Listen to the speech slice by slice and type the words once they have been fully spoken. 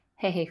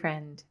Hey,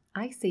 friend,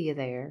 I see you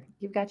there.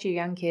 You've got your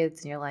young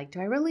kids and you're like,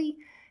 do I really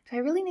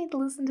need to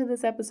listen to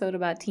this episode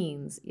about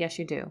teens? Yes,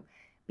 you do.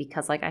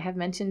 Because like I have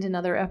mentioned in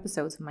other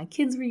episodes, when my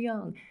kids were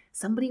young,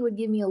 somebody would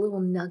give me a little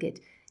nugget,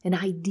 an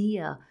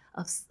idea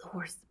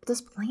or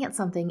just plant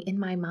something in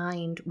my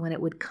mind when it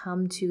would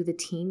come to the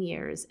teen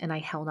years, and I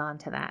held on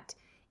to that.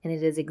 And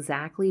it is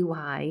exactly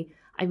why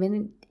I've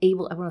been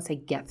able, I want to say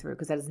get through,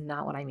 because that is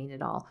not what I mean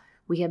at all.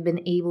 We have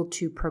been able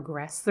to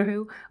progress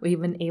through.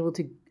 We've been able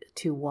to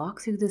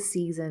walk through the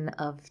season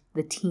of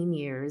the teen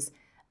years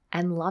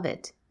and love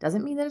it.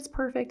 Doesn't mean that it's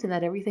perfect and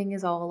that everything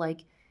is all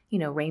like,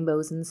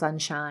 rainbows and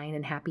sunshine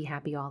and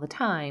happy all the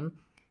time,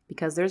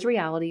 because there's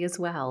reality as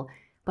well.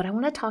 But I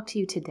want to talk to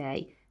you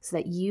today so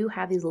that you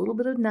have these little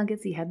bit of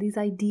nuggets, you have these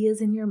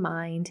ideas in your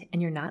mind,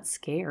 and you're not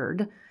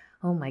scared.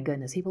 Oh my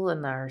goodness, people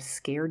in their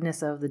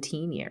scaredness of the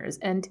teen years.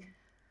 And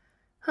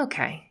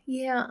okay,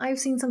 yeah, I've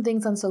seen some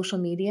things on social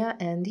media,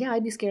 and yeah,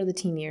 I'd be scared of the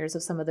teen years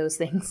of some of those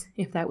things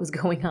if that was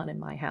going on in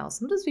my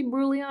house. I'm just be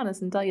brutally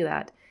honest and tell you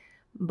that.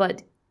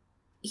 But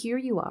here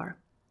you are,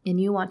 and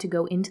you want to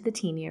go into the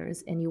teen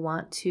years, and you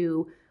want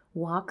to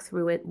walk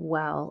through it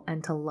well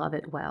and to love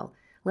it well.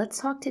 Let's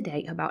talk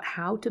today about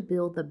how to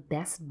build the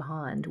best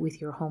bond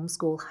with your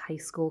homeschool high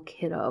school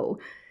kiddo.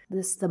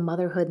 The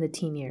motherhood in the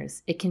teen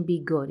years. It can be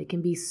good. It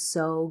can be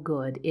so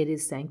good. It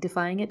is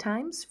sanctifying at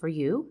times for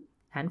you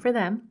and for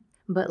them.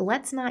 But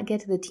let's not get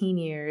to the teen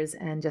years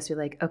and just be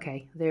like,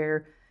 okay,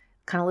 they're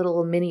kind of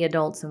little mini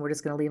adults and we're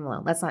just going to leave them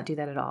alone. Let's not do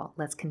that at all.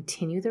 Let's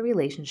continue the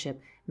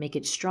relationship, make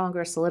it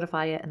stronger,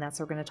 solidify it, and that's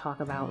what we're going to talk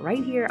about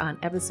right here on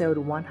episode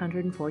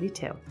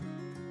 142.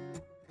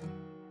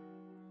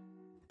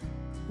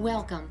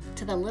 Welcome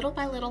to the Little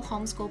by Little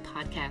Homeschool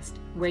podcast,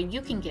 where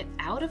you can get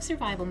out of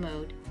survival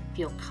mode,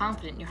 feel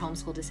confident in your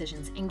homeschool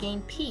decisions, and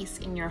gain peace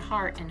in your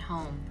heart and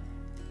home.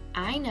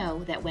 I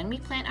know that when we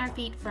plant our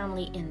feet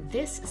firmly in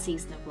this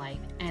season of life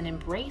and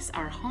embrace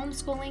our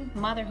homeschooling,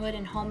 motherhood,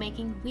 and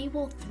homemaking, we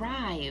will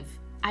thrive.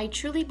 I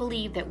truly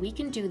believe that we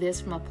can do this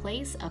from a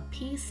place of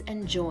peace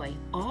and joy,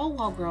 all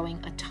while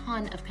growing a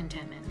ton of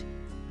contentment.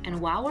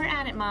 And while we're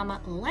at it, Mama,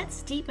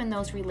 let's deepen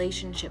those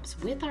relationships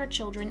with our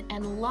children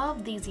and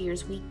love these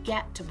years we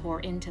get to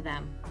pour into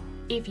them.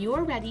 If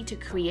you're ready to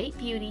create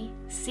beauty,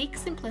 seek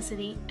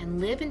simplicity, and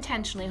live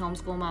intentionally,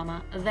 homeschool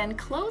mama, then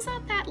close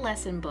out that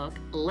lesson book,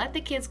 let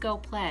the kids go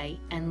play,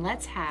 and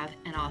let's have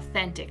an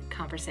authentic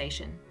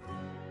conversation.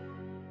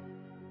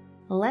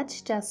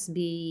 Let's just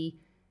be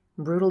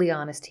brutally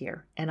honest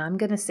here. And I'm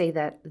going to say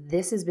that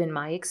this has been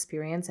my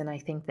experience, and I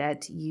think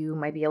that you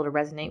might be able to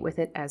resonate with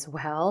it as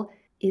well,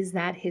 is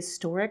that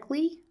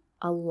historically,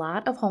 a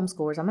lot of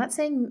homeschoolers, I'm not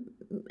saying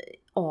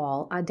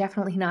all,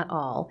 definitely not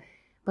all,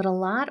 but a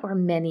lot or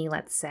many,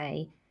 let's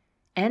say,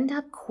 end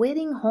up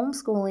quitting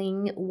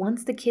homeschooling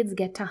once the kids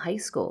get to high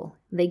school.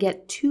 They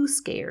get too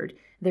scared.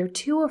 They're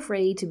too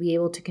afraid to be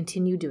able to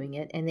continue doing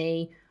it. And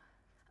they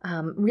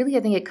really,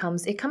 I think it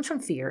comes from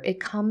fear. It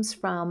comes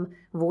from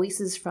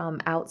voices from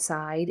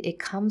outside. It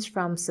comes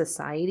from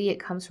society. It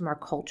comes from our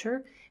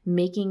culture,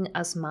 making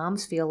us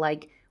moms feel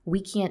like we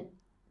can't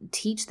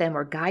teach them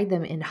or guide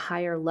them in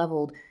higher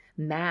leveled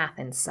math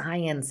and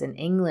science and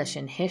English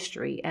and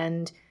history.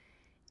 And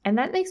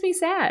that makes me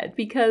sad,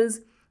 because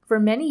for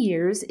many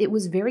years, it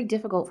was very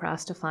difficult for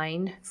us to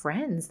find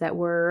friends that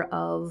were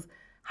of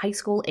high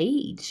school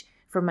age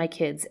for my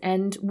kids.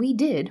 And we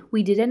did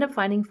end up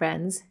finding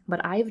friends,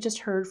 but I've just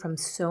heard from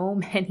so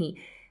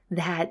many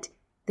that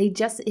it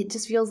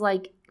just feels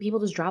like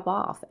people just drop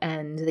off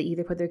and they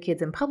either put their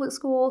kids in public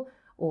school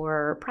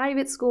or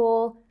private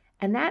school.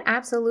 And that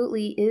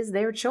absolutely is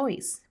their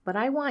choice. But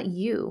I want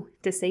you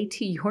to say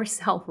to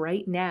yourself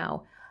right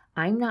now,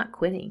 I'm not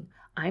quitting.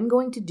 I'm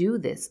going to do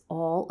this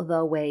all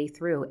the way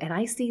through. And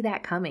I see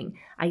that coming.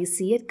 I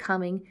see it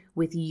coming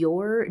with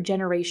your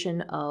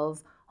generation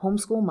of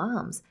homeschool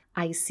moms.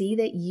 I see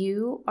that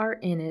you are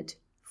in it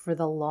for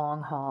the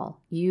long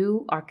haul.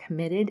 You are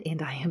committed,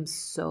 and I am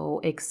so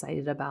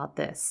excited about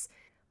this.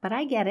 But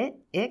I get it.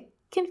 It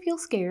can feel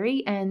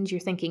scary, and you're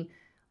thinking,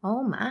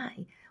 oh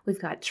my, we've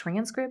got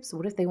transcripts.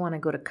 What if they want to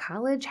go to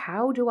college?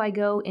 How do I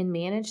go and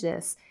manage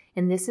this?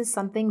 And this is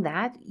something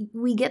that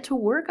we get to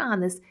work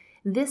on.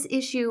 This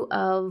issue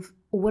of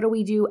what do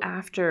we do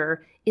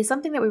after is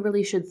something that we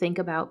really should think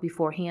about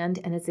beforehand,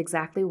 and it's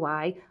exactly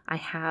why I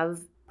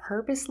have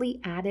purposely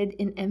added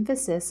an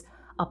emphasis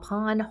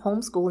upon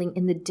homeschooling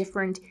in the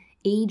different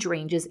age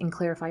ranges in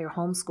Clarify Your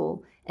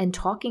Homeschool and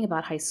talking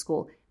about high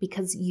school,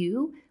 because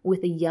you,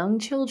 with the young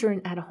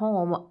children at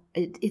home,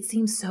 it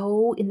seems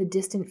so in the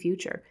distant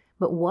future.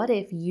 But what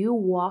if you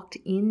walked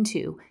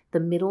into the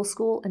middle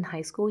school and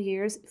high school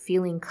years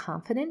feeling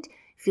confident,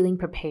 feeling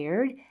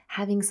prepared,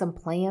 having some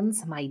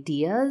plans, some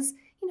ideas?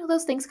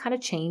 Those things kind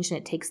of change, and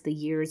it takes the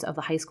years of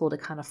the high school to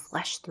kind of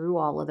flesh through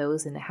all of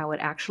those, and how it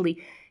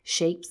actually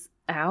shakes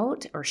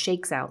out,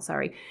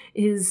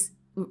 is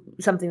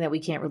something that we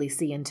can't really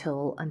see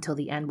until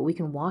the end. But we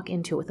can walk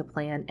into it with a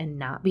plan and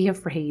not be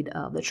afraid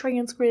of the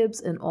transcripts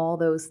and all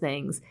those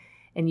things.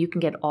 And you can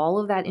get all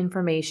of that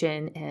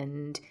information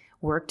and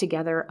work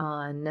together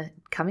on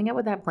coming up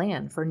with that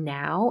plan for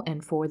now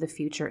and for the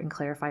future in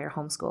Clarify Your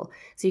Homeschool.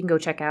 So you can go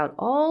check out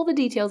all the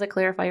details at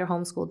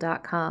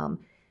clarifyyourhomeschool.com.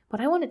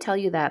 But I want to tell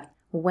you that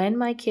when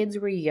my kids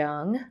were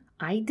young,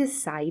 I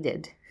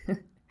decided,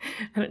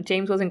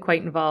 James wasn't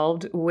quite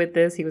involved with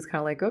this. He was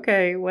kind of like,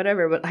 okay,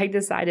 whatever. But I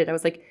decided, I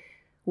was like,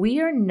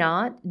 we are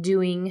not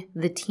doing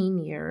the teen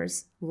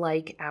years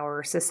like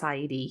our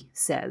society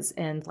says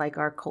and like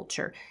our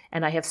culture.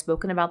 And I have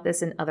spoken about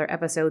this in other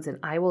episodes, and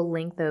I will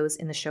link those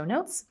in the show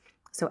notes.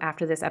 So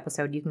after this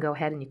episode, you can go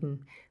ahead and you can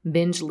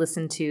binge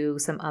listen to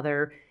some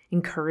other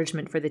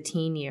encouragement for the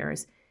teen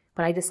years.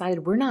 But I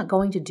decided we're not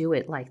going to do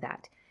it like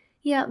that.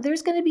 Yeah,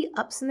 there's going to be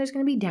ups and there's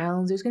going to be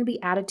downs. There's going to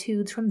be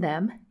attitudes from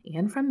them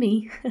and from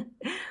me.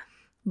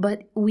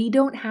 But we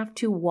don't have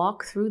to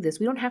walk through this.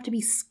 We don't have to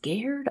be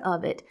scared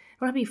of it.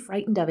 Don't have to be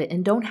frightened of it,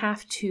 and don't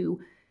have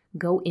to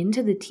go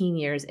into the teen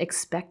years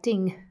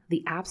expecting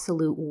the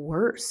absolute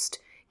worst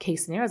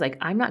case scenarios. Like,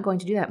 I'm not going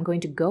to do that. I'm going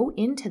to go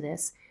into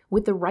this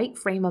with the right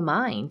frame of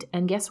mind.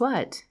 And guess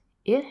what?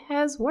 It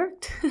has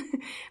worked.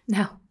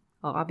 Now,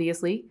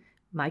 obviously,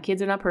 my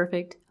kids are not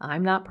perfect.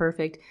 I'm not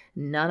perfect.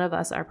 None of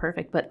us are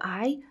perfect. But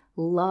I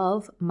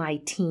love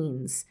my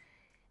teens.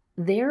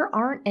 There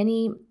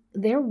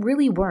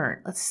really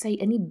weren't, let's say,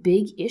 any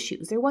big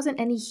issues. There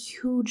wasn't any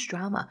huge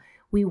drama.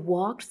 We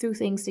walked through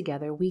things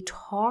together. We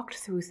talked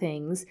through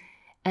things,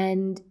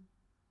 and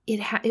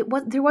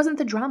there wasn't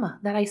the drama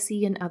that I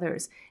see in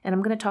others. And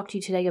I'm going to talk to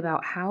you today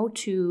about how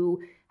to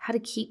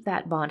keep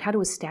that bond, how to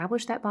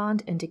establish that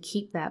bond, and to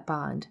keep that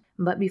bond.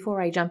 But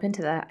before I jump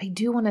into that, I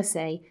do want to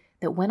say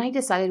that when I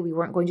decided we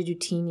weren't going to do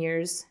teen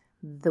years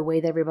the way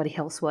that everybody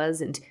else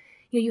was, and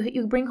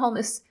you bring home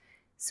this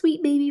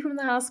sweet baby from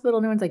the hospital,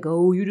 and everyone's like,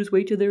 oh, you just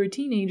wait till they're a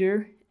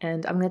teenager.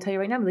 And I'm going to tell you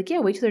right now, I'm like, yeah,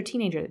 wait till they're a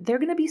teenager. They're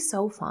going to be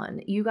so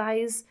fun. You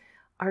guys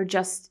are it's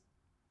just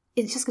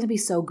going to be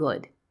so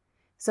good.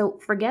 So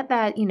forget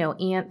that,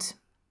 Aunt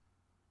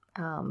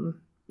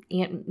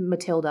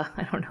Matilda,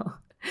 I don't know,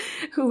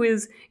 who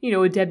is,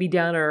 a Debbie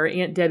Downer or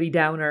Aunt Debbie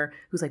Downer,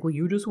 who's like, well,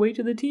 you just wait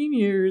till the teen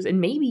years. And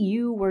maybe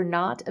you were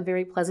not a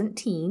very pleasant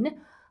teen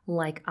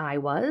like I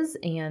was,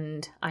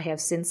 and I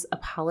have since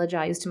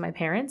apologized to my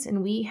parents,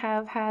 and we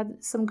have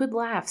had some good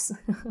laughs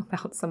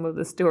about some of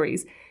the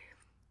stories.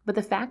 But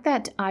the fact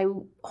that I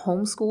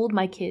homeschooled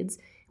my kids,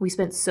 we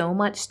spent so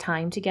much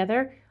time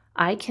together,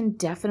 I can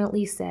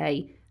definitely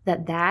say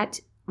that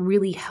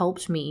really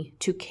helped me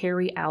to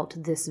carry out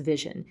this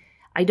vision.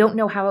 I don't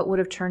know how it would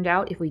have turned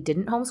out if we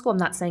didn't homeschool. I'm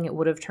not saying it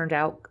would have turned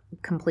out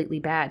completely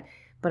bad,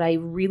 but I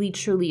really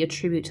truly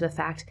attribute to the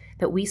fact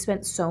that we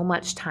spent so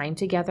much time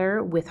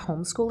together with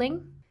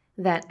homeschooling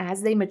that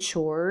as they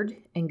matured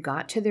and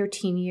got to their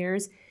teen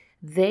years,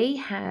 they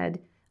had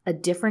a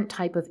different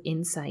type of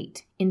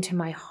insight into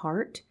my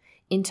heart,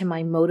 into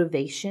my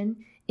motivation,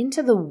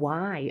 into the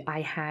why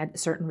I had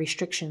certain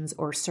restrictions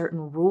or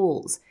certain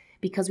rules.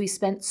 Because we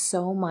spent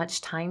so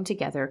much time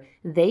together,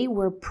 they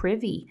were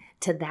privy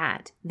to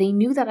that. They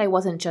knew that I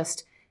wasn't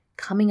just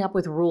coming up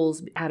with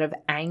rules out of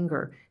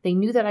anger. They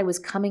knew that I was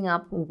coming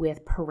up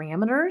with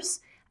parameters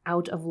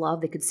out of love.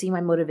 They could see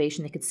my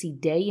motivation. They could see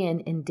day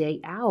in and day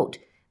out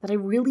that I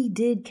really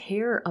did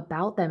care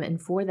about them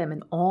and for them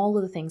and all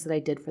of the things that I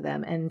did for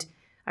them. And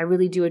I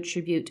really do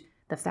attribute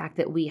the fact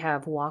that we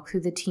have walked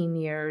through the teen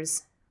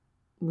years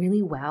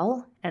really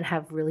well and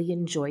have really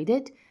enjoyed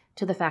it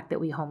to the fact that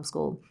we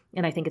homeschool.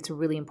 And I think it's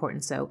really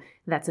important. So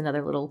that's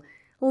another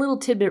little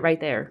tidbit right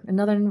there.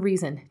 Another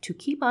reason to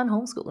keep on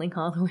homeschooling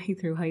all the way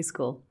through high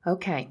school.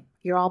 Okay,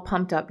 you're all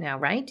pumped up now,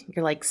 right?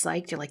 You're like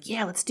psyched. You're like,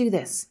 yeah, let's do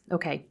this.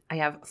 Okay, I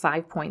have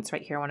 5 points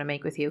right here I want to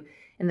make with you.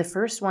 And the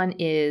first one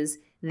is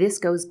this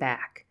goes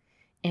back.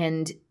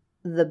 And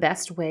the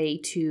best way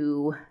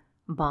to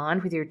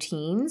bond with your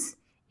teens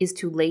is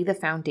to lay the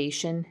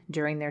foundation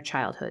during their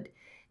childhood.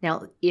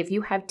 Now, if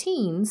you have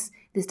teens,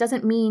 this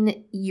doesn't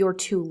mean you're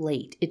too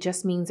late. It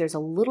just means there's a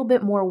little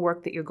bit more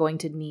work that you're going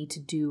to need to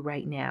do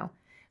right now.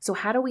 So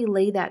how do we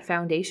lay that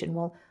foundation?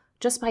 Well,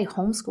 just by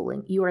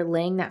homeschooling, you are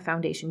laying that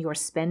foundation. You are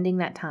spending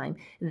that time.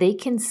 They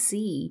can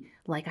see,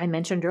 like I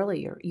mentioned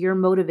earlier, your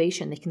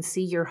motivation. They can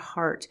see your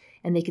heart,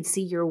 and they can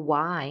see your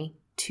why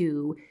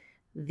to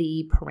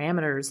the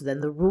parameters,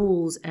 then the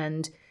rules,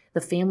 and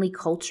the family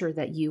culture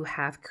that you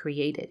have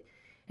created.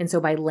 And so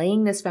by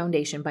laying this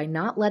foundation, by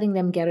not letting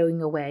them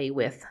getting away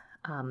with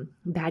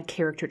bad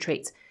character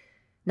traits,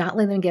 not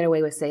letting them get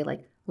away with, say,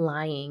 like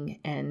lying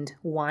and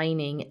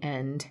whining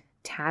and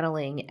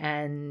tattling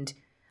and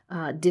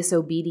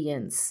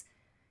disobedience,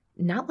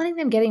 not letting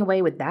them getting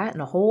away with that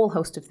and a whole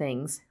host of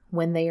things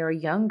when they are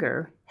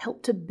younger,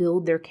 help to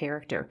build their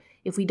character.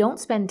 If we don't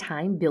spend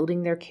time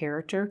building their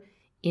character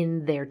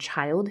in their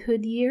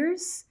childhood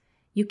years,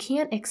 you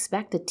can't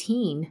expect a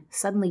teen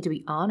suddenly to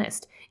be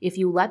honest. If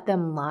you let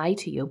them lie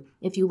to you,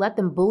 if you let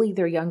them bully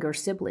their younger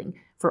sibling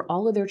for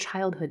all of their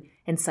childhood,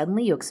 and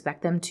suddenly you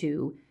expect them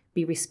to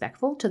be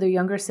respectful to their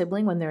younger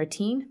sibling when they're a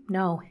teen,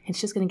 no, it's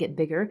just going to get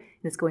bigger and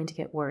it's going to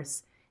get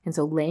worse. And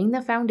so laying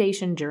the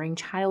foundation during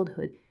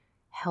childhood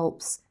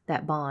helps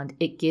that bond.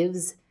 It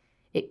gives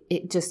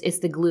It's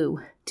the glue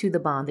to the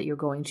bond that you're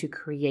going to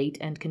create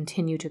and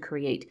continue to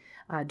create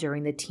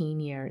during the teen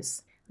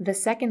years. The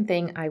second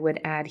thing I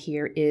would add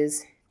here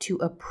is to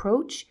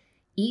approach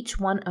each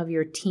one of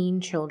your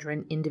teen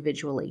children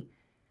individually.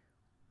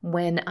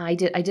 When I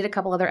did a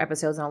couple other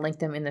episodes, and I'll link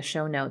them in the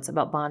show notes,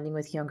 about bonding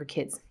with younger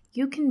kids.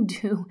 You can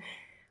do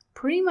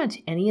pretty much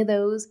any of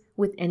those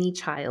with any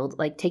child,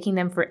 like taking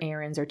them for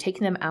errands or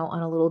taking them out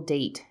on a little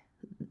date.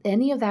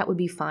 Any of that would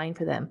be fine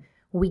for them.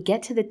 When we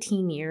get to the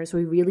teen years,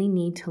 we really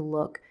need to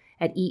look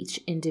at each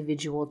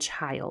individual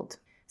child.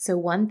 So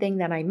one thing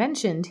that I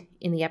mentioned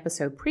in the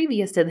episode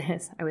previous to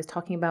this, I was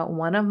talking about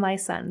one of my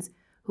sons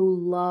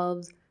who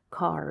loves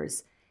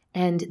cars.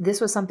 And this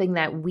was something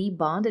that we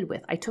bonded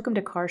with. I took him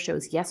to car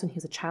shows, yes, when he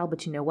was a child,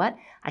 but you know what?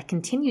 I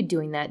continued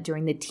doing that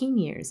during the teen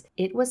years.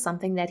 It was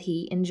something that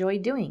he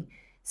enjoyed doing.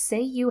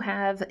 Say you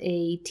have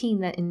a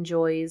teen that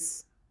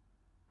enjoys,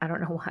 I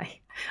don't know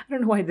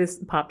why this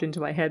popped into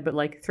my head, but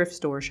like thrift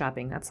store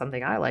shopping, that's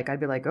something I like. I'd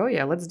be like, oh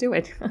yeah, let's do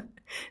it.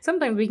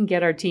 Sometimes we can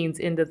get our teens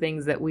into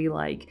things that we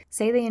like.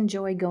 Say they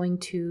enjoy going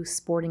to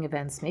sporting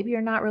events. Maybe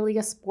you're not really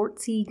a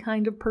sportsy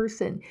kind of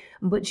person,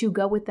 but you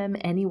go with them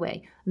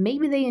anyway.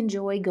 Maybe they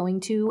enjoy going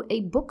to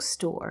a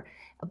bookstore.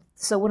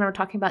 So when we're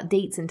talking about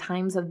dates and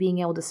times of being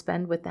able to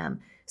spend with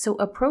them, so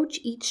approach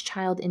each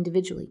child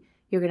individually.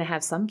 You're going to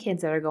have some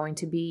kids that are going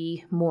to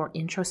be more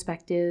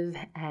introspective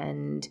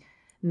and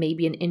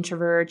maybe an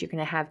introvert. You're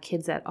going to have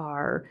kids that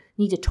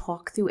need to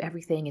talk through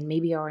everything and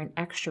maybe are an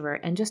extrovert,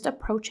 and just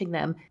approaching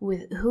them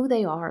with who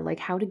they are. Like,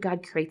 how did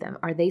God create them?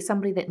 Are they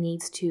somebody that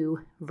needs to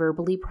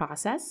verbally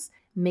process?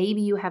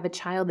 Maybe you have a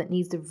child that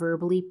needs to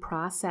verbally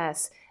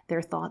process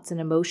their thoughts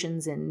and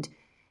emotions and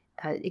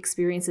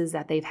experiences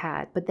that they've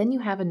had. But then you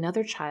have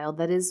another child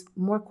that is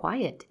more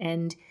quiet,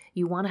 and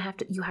you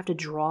have to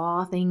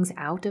draw things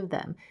out of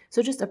them.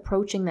 So just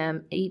approaching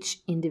them each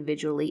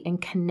individually and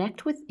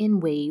connect with in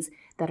ways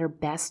that are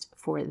best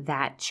for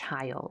that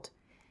child.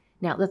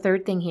 Now, the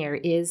third thing here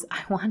is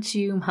I want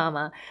you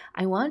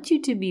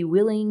to be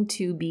willing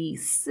to be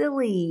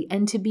silly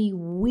and to be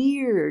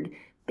weird,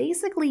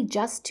 basically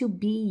just to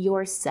be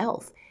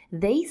yourself.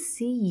 They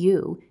see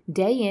you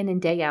day in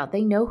and day out.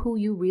 They know who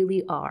you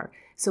really are.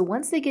 So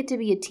once they get to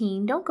be a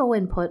teen, don't go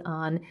and put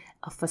on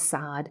a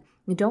facade.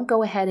 Don't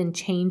go ahead and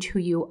change who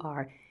you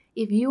are.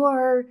 If you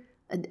are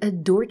a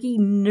dorky,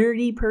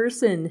 nerdy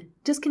person,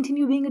 just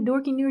continue being a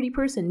dorky, nerdy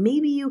person.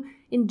 Maybe you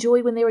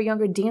enjoyed when they were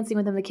younger dancing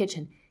with them in the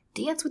kitchen.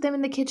 Dance with them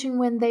in the kitchen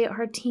when they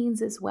are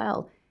teens as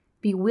well.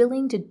 Be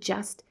willing to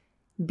just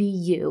be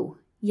you.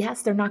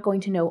 Yes, they're not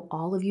going to know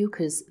all of you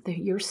because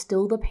you're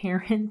still the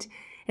parent.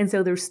 And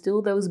so there's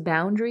still those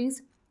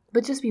boundaries,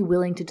 but just be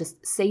willing to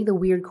just say the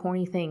weird,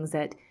 corny things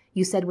that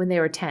you said when they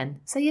were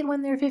 10. Say it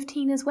when they're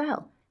 15 as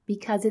well,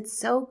 because it's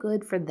so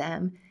good for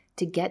them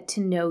to get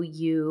to know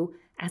you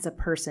as a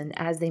person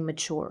as they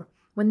mature.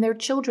 When they're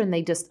children,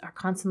 they just are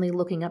constantly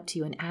looking up to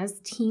you. And as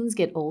teens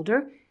get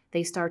older,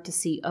 they start to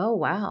see, oh,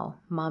 wow,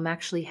 mom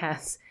actually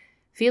has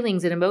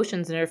feelings and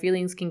emotions, and her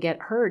feelings can get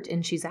hurt.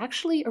 And she's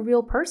actually a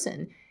real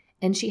person,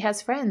 and she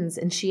has friends,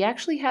 and she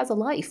actually has a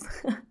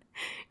life.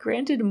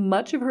 Granted,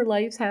 much of her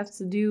life has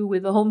to do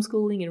with the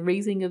homeschooling and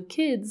raising of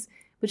kids,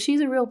 but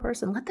she's a real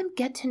person. Let them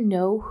get to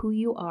know who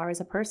you are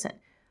as a person.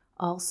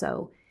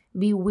 Also,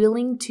 be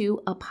willing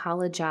to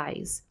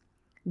apologize.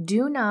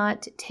 Do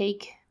not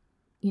take,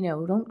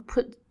 don't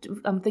put,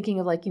 I'm thinking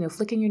of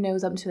flicking your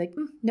nose up and be like,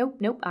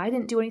 nope, I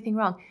didn't do anything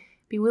wrong.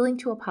 Be willing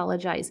to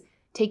apologize.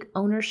 Take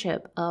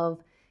ownership of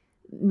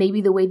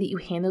maybe the way that you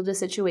handled a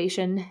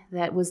situation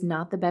that was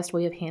not the best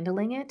way of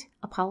handling it.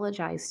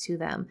 Apologize to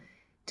them.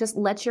 Just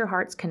let your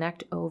hearts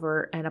connect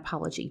over an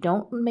apology.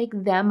 Don't make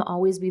them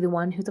always be the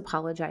one who's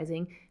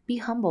apologizing. Be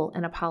humble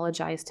and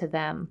apologize to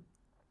them.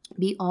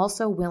 Be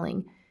also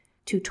willing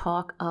to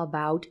talk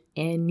about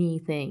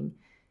anything.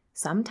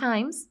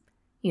 Sometimes,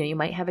 you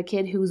might have a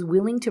kid who's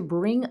willing to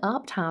bring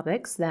up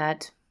topics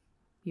that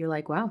you're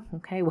like, wow,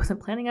 okay,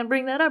 wasn't planning on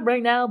bringing that up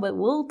right now, but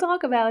we'll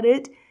talk about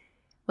it.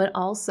 But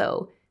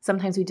also,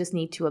 sometimes we just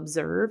need to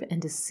observe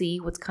and to see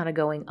what's kind of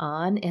going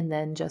on, and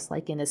then just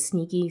like in a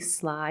sneaky,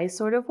 sly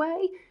sort of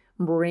way,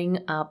 bring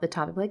up the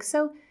topic. Like,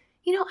 so,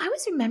 I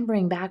was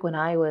remembering back when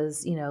I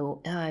was,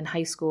 in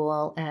high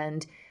school,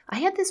 and I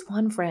had this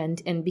one friend,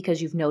 and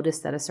because you've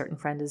noticed that a certain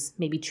friend is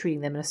maybe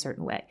treating them in a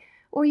certain way,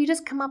 or you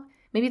just come up,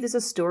 maybe there's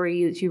a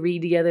story that you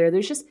read together,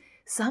 there's just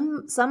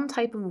some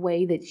type of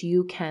way that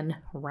you can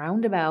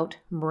roundabout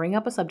bring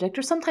up a subject,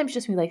 or sometimes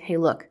just be like, hey,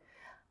 look,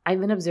 I've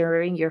been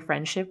observing your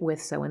friendship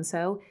with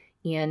so-and-so,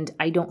 and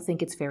I don't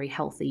think it's very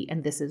healthy,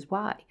 and this is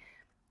why.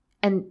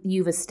 And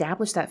you've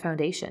established that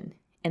foundation,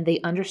 and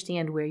they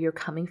understand where you're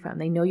coming from.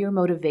 They know your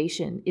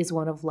motivation is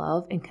one of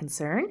love and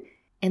concern,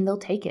 and they'll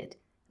take it.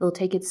 They'll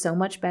take it so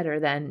much better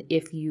than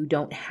if you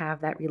don't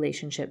have that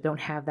relationship, don't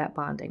have that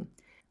bonding.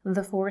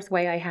 The fourth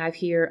way I have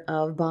here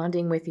of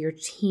bonding with your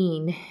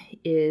teen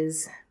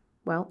is,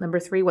 number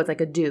 3 was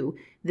like a do.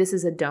 This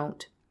is a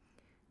don't.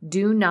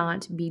 Do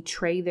not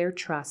betray their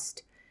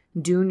trust.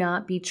 Do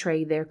not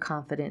betray their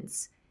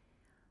confidence.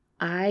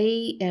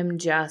 I am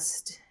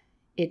just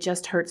it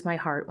just hurts my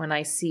heart when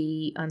I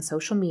see on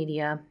social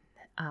media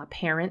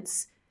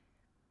parents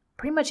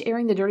pretty much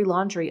airing the dirty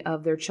laundry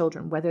of their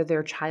children, whether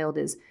their child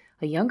is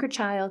a younger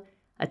child,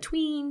 a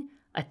tween,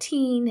 a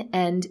teen,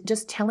 and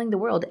just telling the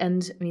world.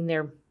 And I mean,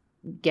 they're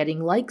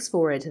getting likes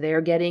for it.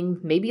 They're getting,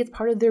 maybe it's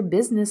part of their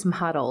business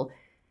model.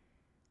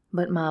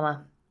 But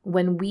mama,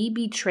 when we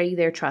betray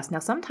their trust, now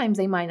sometimes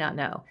they might not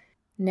know.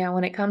 Now,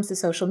 when it comes to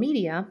social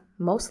media,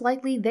 most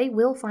likely they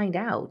will find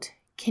out.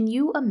 Can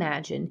you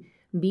imagine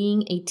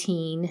being a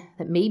teen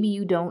that maybe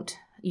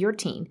you're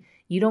teen,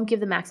 you don't give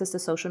them access to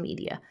social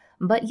media,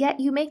 but yet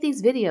you make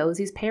these videos,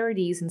 these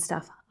parodies and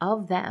stuff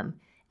of them,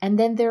 and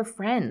then their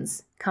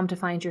friends come to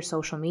find your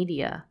social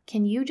media.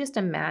 Can you just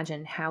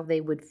imagine how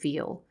they would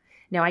feel?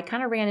 Now, I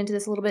kind of ran into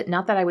this a little bit,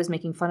 not that I was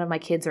making fun of my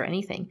kids or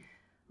anything,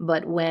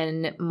 but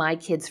when my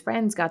kids'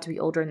 friends got to be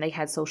older and they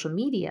had social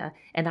media,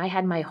 and I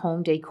had my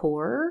home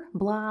decor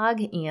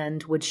blog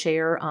and would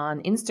share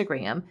on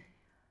Instagram,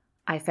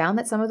 I found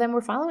that some of them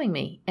were following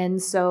me.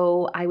 And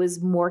so I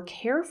was more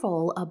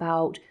careful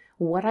about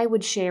what I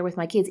would share with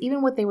my kids,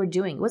 even what they were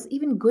doing. It was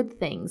even good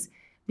things,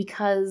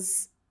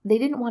 because they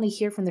didn't want to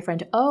hear from their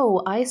friend,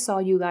 oh, I saw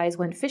you guys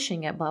went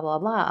fishing at blah, blah,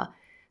 blah.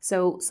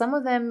 So some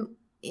of them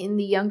in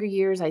the younger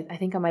years, I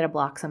think I might have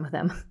blocked some of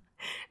them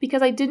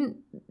because I didn't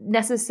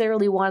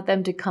necessarily want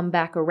them to come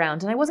back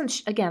around. And I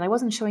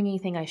wasn't showing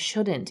anything I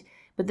shouldn't.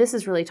 But this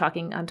is really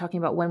I'm talking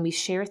about when we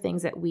share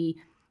things that we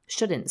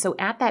shouldn't. So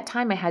at that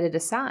time, I had to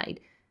decide,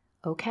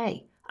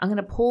 okay, I'm going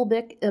to pull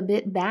a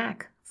bit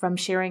back from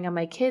sharing on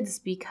my kids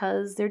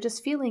because they're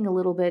just feeling a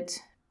little bit,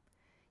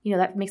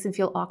 that makes them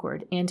feel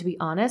awkward. And to be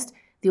honest,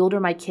 the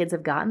older my kids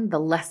have gotten, the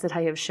less that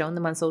I have shown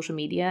them on social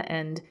media.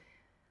 And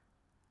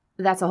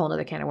that's a whole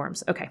other can of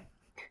worms. Okay,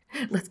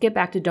 let's get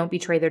back to don't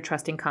betray their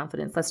trust and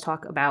confidence. Let's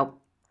talk about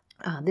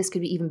this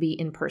could even be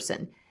in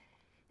person.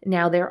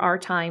 Now, there are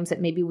times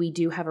that maybe we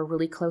do have a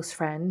really close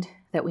friend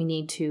that we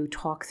need to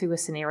talk through a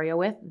scenario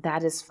with.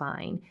 That is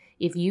fine.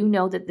 If you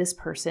know that this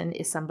person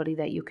is somebody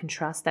that you can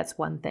trust, that's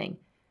one thing.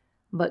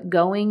 But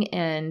going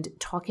and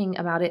talking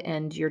about it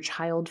and your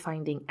child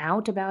finding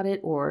out about it,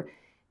 or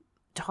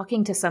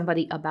talking to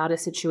somebody about a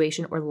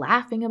situation, or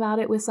laughing about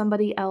it with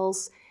somebody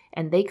else,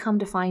 and they come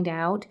to find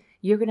out,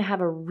 you're going to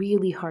have a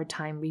really hard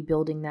time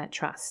rebuilding that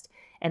trust.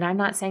 And I'm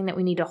not saying that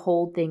we need to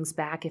hold things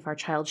back if our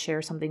child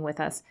shares something with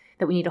us,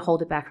 that we need to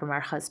hold it back from our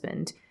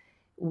husband.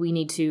 We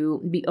need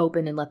to be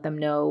open and let them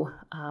know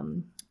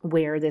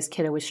where this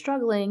kiddo is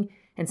struggling,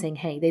 and saying,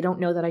 hey, they don't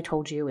know that I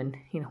told you. And,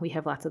 we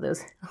have lots of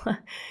those.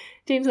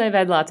 James and I have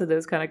had lots of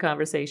those kind of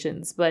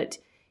conversations. But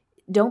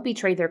don't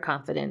betray their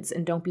confidence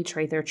and don't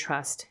betray their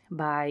trust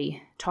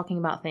by talking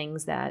about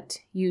things that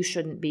you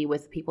shouldn't be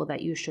with people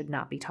that you should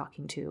not be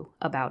talking to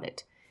about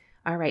it.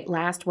 All right,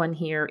 last one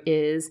here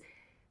is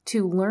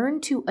to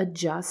learn to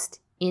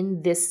adjust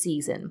in this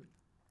season.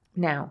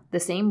 Now, the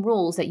same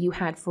rules that you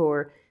had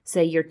for,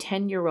 say, your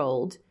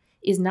 10-year-old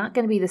is not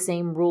going to be the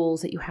same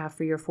rules that you have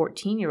for your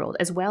 14-year-old,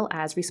 as well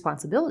as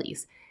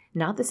responsibilities.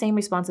 Not the same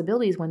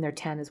responsibilities when they're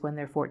 10 as when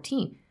they're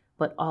 14,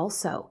 but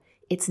also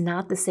it's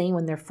not the same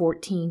when they're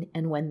 14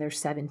 and when they're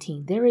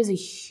 17. There is a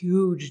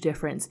huge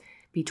difference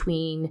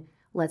between,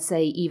 let's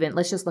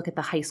just look at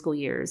the high school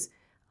years,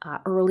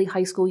 early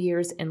high school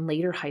years and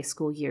later high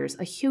school years,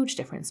 a huge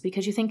difference,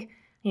 because you think,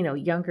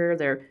 younger,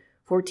 they're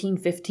 14,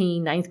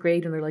 15, ninth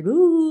grade, and they're like,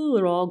 ooh,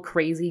 they're all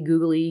crazy,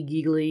 googly,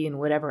 giggly, and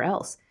whatever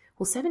else.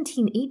 Well,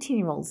 17,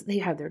 18-year-olds, they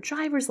have their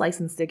driver's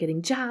license, they're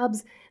getting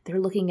jobs, they're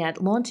looking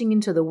at launching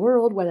into the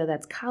world, whether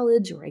that's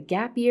college or a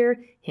gap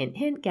year. Hint,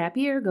 hint, gap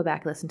year, go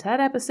back, listen to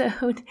that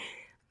episode.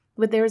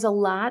 But there's a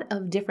lot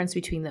of difference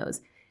between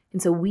those.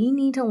 And so we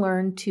need to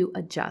learn to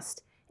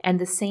adjust. And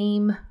the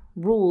same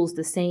rules,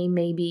 the same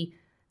maybe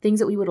things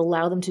that we would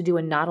allow them to do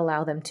and not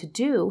allow them to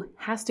do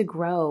has to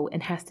grow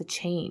and has to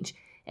change.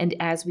 And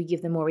as we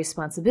give them more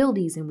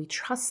responsibilities and we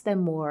trust them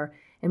more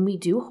and we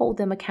do hold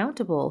them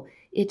accountable,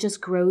 it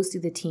just grows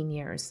through the teen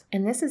years.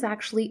 And this is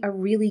actually a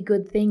really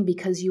good thing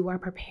because you are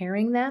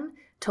preparing them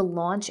to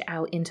launch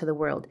out into the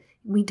world.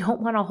 We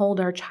don't want to hold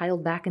our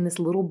child back in this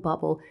little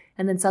bubble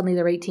and then suddenly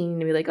they're 18 and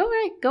be like, all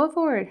right, go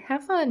for it,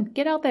 have fun,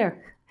 get out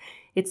there.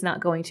 It's not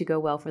going to go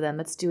well for them.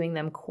 It's doing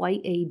them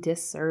quite a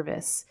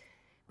disservice.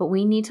 But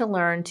we need to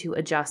learn to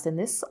adjust. And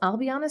this, I'll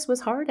be honest,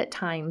 was hard at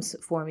times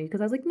for me because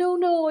I was like,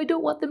 no, I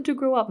don't want them to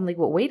grow up. I'm like,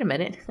 well, wait a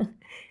minute.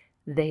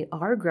 They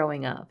are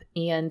growing up.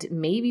 And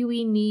maybe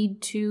we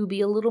need to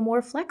be a little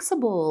more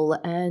flexible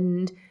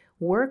and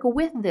work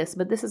with this.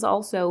 But this is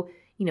also,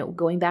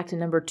 going back to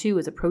number 2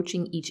 is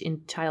approaching each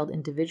child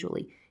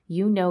individually.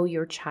 You know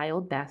your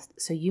child best,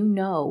 so you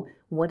know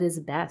what is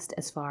best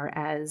as far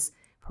as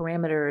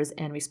parameters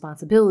and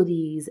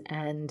responsibilities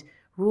and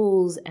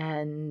rules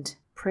and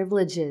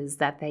privileges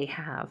that they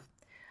have.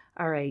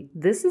 All right,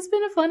 this has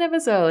been a fun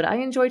episode. I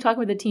enjoy talking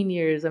with the teen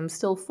years. I'm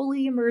still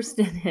fully immersed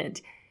in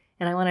it.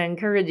 And I want to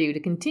encourage you to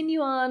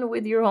continue on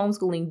with your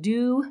homeschooling.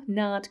 Do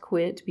not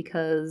quit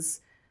because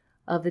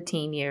of the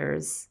teen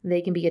years.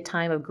 They can be a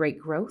time of great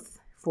growth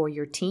for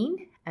your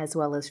teen as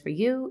well as for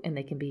you, and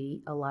they can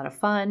be a lot of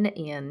fun,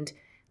 and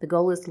The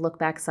goal is to look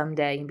back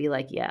someday and be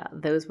like, yeah,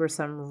 those were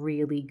some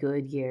really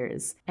good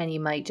years. And you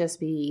might just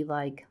be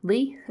like,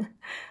 Lee,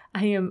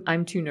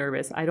 I'm too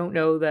nervous. I don't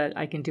know that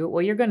I can do it.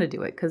 Well, you're going to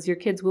do it because your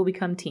kids will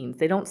become teens.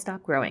 They don't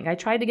stop growing. I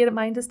tried to get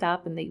mine to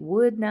stop and they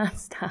would not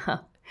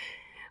stop.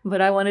 But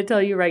I want to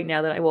tell you right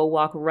now that I will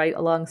walk right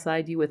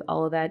alongside you with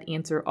all of that,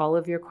 answer all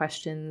of your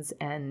questions,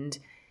 and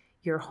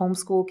your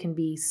homeschool can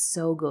be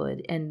so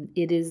good. And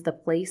it is the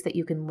place that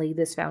you can lay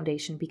this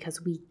foundation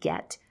because we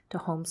get to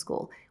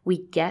homeschool. We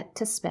get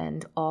to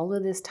spend all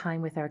of this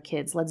time with our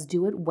kids. Let's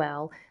do it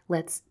well.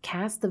 Let's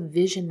cast the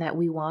vision that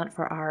we want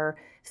for our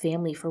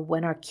family for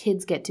when our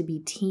kids get to be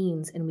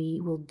teens, and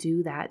we will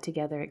do that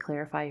together at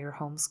Clarify Your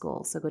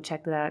Homeschool. So go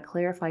check that out at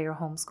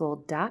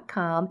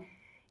clarifyyourhomeschool.com.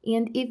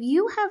 And if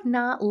you have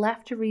not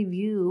left a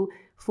review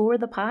for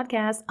the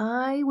podcast,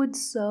 I would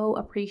so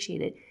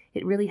appreciate it.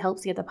 It really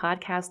helps get the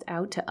podcast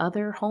out to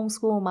other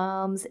homeschool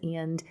moms,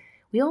 and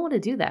we all want to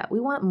do that. We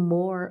want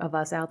more of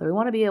us out there. We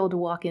want to be able to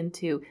walk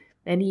into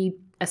any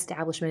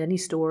establishment, any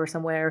store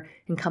somewhere,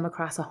 and come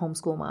across a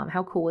homeschool mom.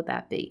 How cool would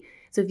that be?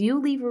 So if you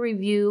leave a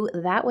review,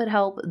 that would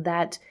help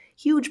that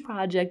huge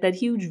project, that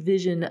huge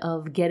vision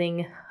of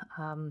getting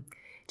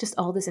just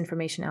all this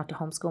information out to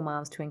homeschool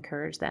moms to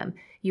encourage them.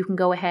 You can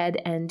go ahead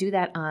and do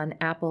that on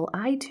Apple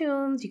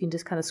iTunes. You can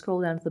just kind of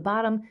scroll down to the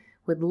bottom.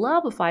 Would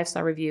love a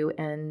 5-star review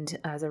and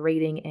as a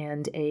rating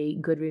and a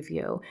good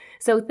review.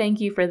 So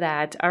thank you for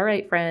that. All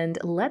right, friend,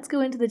 let's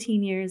go into the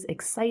teen years.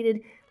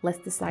 Excited. Let's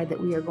decide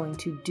that we are going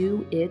to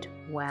do it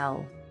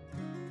well.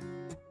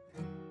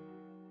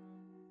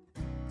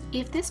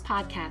 If this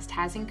podcast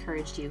has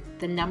encouraged you,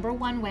 the number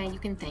one way you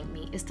can thank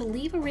me is to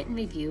leave a written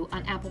review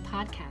on Apple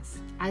Podcasts.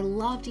 I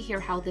love to hear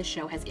how this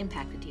show has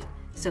impacted you.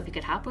 So if you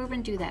could hop over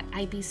and do that,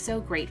 I'd be so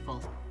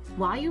grateful.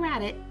 While you're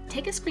at it,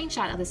 take a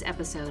screenshot of this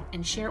episode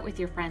and share it with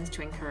your friends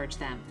to encourage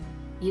them.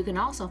 You can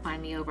also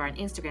find me over on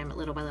Instagram at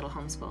Little by Little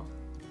Homeschool.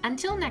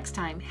 Until next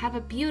time, have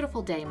a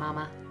beautiful day,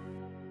 Mama.